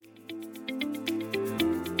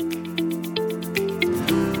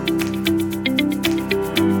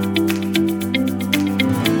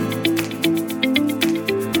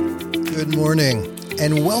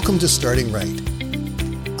and welcome to Starting Right.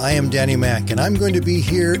 I am Danny Mack, and I'm going to be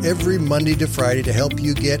here every Monday to Friday to help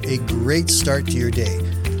you get a great start to your day.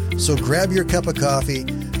 So grab your cup of coffee,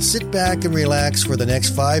 sit back and relax for the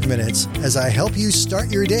next 5 minutes as I help you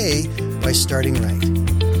start your day by starting right.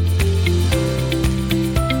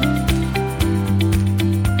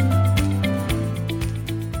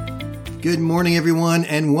 Good morning, everyone,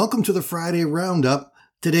 and welcome to the Friday Roundup.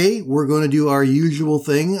 Today, we're going to do our usual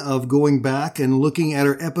thing of going back and looking at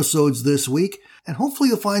our episodes this week, and hopefully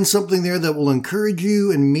you'll find something there that will encourage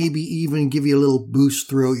you and maybe even give you a little boost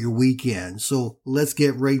throughout your weekend. So let's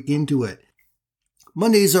get right into it.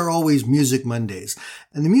 Mondays are always Music Mondays,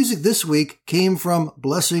 and the music this week came from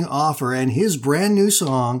Blessing Offor and his brand new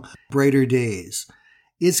song, Brighter Days.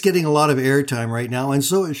 It's getting a lot of airtime right now, and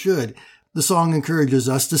so it should. The song encourages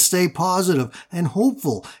us to stay positive and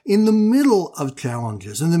hopeful in the middle of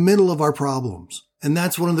challenges, in the middle of our problems. And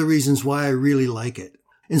that's one of the reasons why I really like it.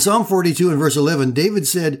 In Psalm 42 and verse 11, David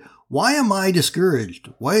said, "Why am I discouraged?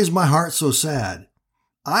 Why is my heart so sad?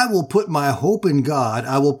 I will put my hope in God.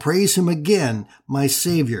 I will praise him again, my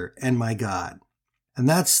Savior and my God." And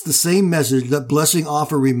that's the same message that Blessing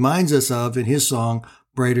Offor reminds us of in his song,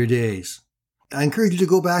 Brighter Days. I encourage you to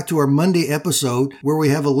go back to our Monday episode where we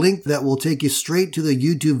have a link that will take you straight to the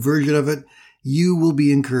YouTube version of it. You will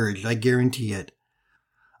be encouraged, I guarantee it.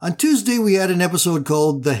 On Tuesday, we had an episode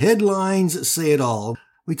called The Headlines Say It All.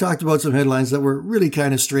 We talked about some headlines that were really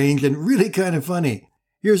kind of strange and really kind of funny.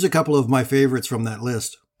 Here's a couple of my favorites from that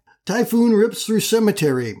list. Typhoon rips through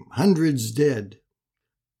cemetery, hundreds dead.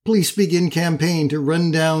 Police begin campaign to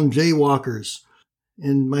run down jaywalkers.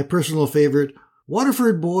 And my personal favorite,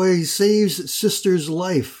 Waterford boy saves sister's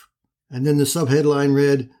life. And then the subheadline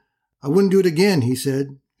read, "I wouldn't do it again," he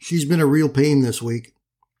said. "She's been a real pain this week."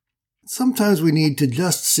 Sometimes we need to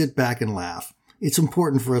just sit back and laugh. It's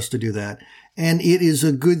important for us to do that, and it is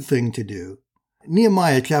a good thing to do.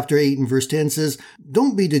 Nehemiah chapter 8 and verse 10 says,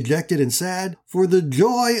 "Don't be dejected and sad, for the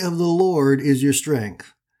joy of the Lord is your strength."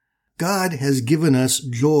 God has given us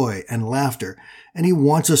joy and laughter, and he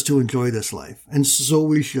wants us to enjoy this life, and so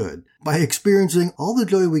we should, by experiencing all the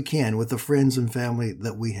joy we can with the friends and family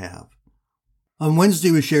that we have. On Wednesday,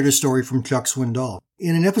 we shared a story from Chuck Swindoll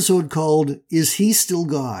in an episode called, "Is He Still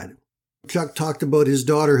God?" Chuck talked about his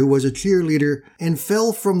daughter who was a cheerleader and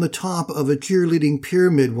fell from the top of a cheerleading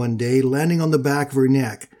pyramid one day, landing on the back of her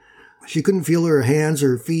neck. She couldn't feel her hands,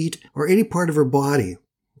 her feet, or any part of her body.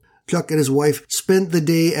 Chuck and his wife spent the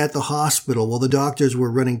day at the hospital while the doctors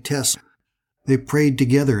were running tests. They prayed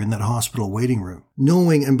together in that hospital waiting room,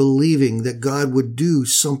 knowing and believing that God would do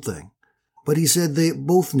something. But he said they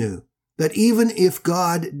both knew that even if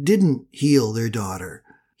God didn't heal their daughter,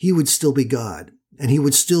 he would still be God, and he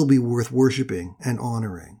would still be worth worshiping and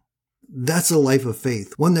honoring. That's a life of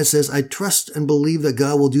faith, one that says, I trust and believe that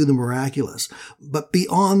God will do the miraculous. But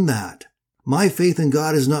beyond that, my faith in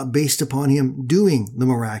God is not based upon him doing the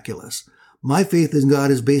miraculous. My faith in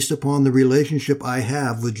God is based upon the relationship I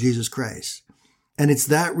have with Jesus Christ. And it's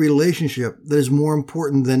that relationship that is more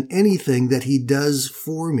important than anything that he does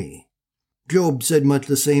for me. Job said much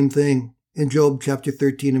the same thing. In Job chapter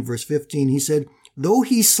 13 and verse 15, he said, "Though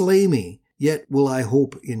he slay me, yet will I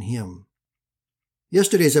hope in him."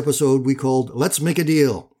 Yesterday's episode we called Let's Make a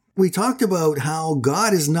Deal. We talked about how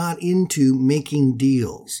God is not into making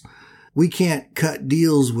deals. We can't cut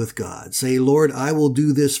deals with God. Say, "Lord, I will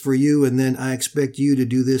do this for you, and then I expect you to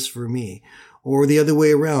do this for me." Or the other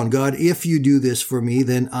way around. "God, if you do this for me,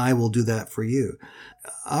 then I will do that for you."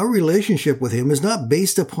 Our relationship with him is not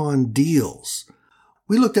based upon deals.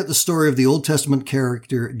 We looked at the story of the Old Testament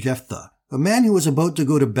character Jephthah, a man who was about to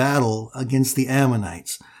go to battle against the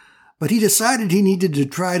Ammonites. But he decided he needed to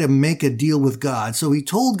try to make a deal with God. So he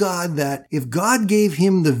told God that if God gave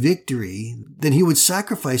him the victory, then he would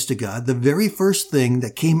sacrifice to God the very first thing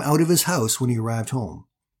that came out of his house when he arrived home.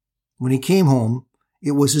 When he came home,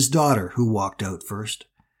 it was his daughter who walked out first.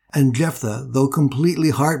 And Jephthah, though completely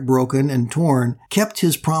heartbroken and torn, kept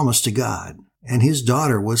his promise to God, and his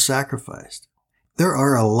daughter was sacrificed. There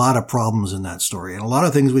are a lot of problems in that story and a lot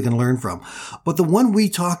of things we can learn from. But the one we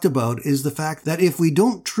talked about is the fact that if we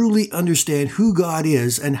don't truly understand who God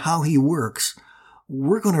is and how he works,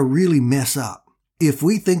 we're going to really mess up. If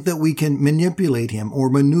we think that we can manipulate him or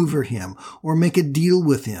maneuver him or make a deal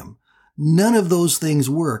with him, none of those things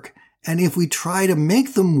work. And if we try to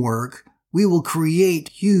make them work, we will create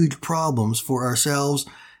huge problems for ourselves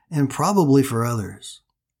and probably for others.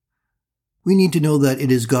 We need to know that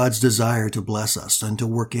it is God's desire to bless us and to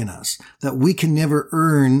work in us, that we can never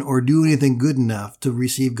earn or do anything good enough to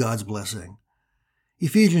receive God's blessing.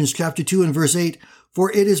 Ephesians chapter 2 and verse 8,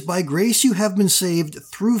 "For it is by grace you have been saved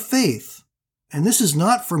through faith, And this is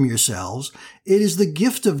not from yourselves. It is the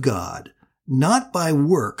gift of God, not by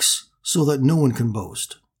works, so that no one can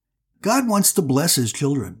boast. God wants to bless his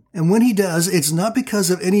children. And when he does, it's not because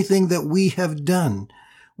of anything that we have done.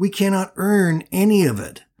 We cannot earn any of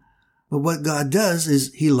it. But what God does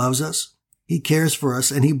is he loves us, he cares for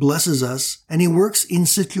us, and he blesses us, and he works in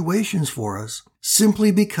situations for us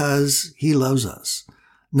simply because he loves us,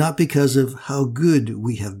 not because of how good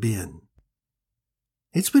we have been.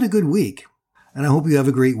 It's been a good week, and I hope you have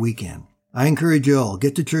a great weekend. I encourage you all,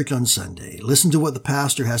 get to church on Sunday, listen to what the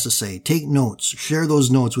pastor has to say, take notes, share those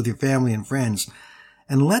notes with your family and friends,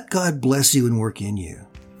 and let God bless you and work in you.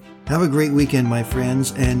 Have a great weekend, my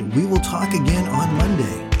friends, and we will talk again on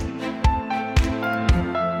Monday.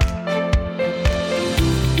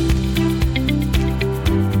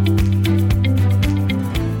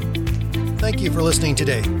 Thank you for listening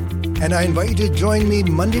today, and I invite you to join me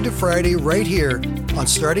Monday to Friday right here on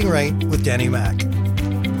Starting Right with Danny Mack.